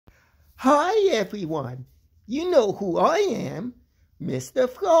Hi everyone, you know who I am, Mr.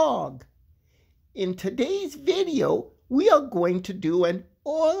 Frog. In today's video, we are going to do an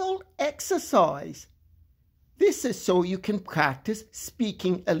oral exercise. This is so you can practice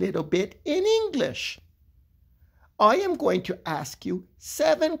speaking a little bit in English. I am going to ask you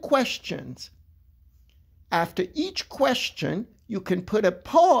 7 questions. After each question, you can put a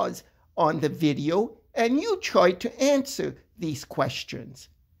pause on the video and you try to answer these questions.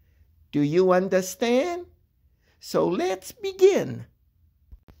 Do you understand? So let's begin.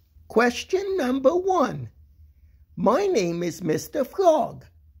 Question number 1. My name is Mr. Frog.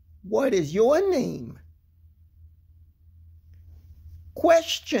 What is your name?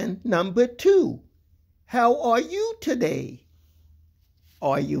 Question number 2. How are you today?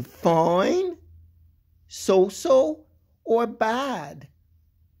 Are you fine, so-so, or bad?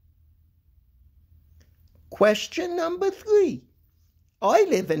 Question number 3. I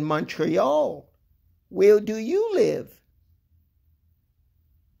live in Montreal. Where do you live?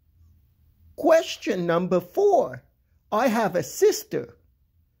 Question number 4. I have a sister,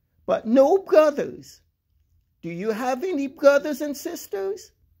 but no brothers. Do you have any brothers and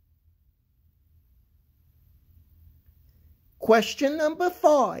sisters? Question number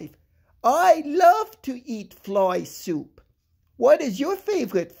 5. I love to eat fly soup. What is your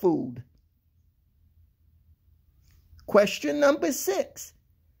favorite food? Question number 6.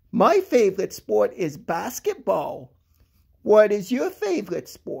 My favorite sport is basketball. What is your favorite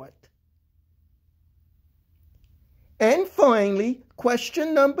sport? And finally,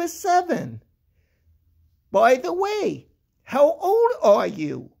 question number 7. By the way, how old are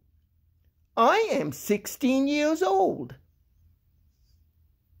you? I am 16 years old.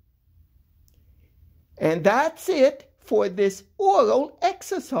 And that's it for this oral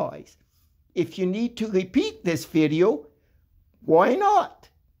exercise. If you need to repeat this video, why not?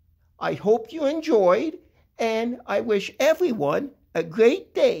 I hope you enjoyed, and I wish everyone a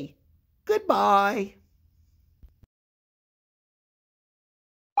great day. Goodbye.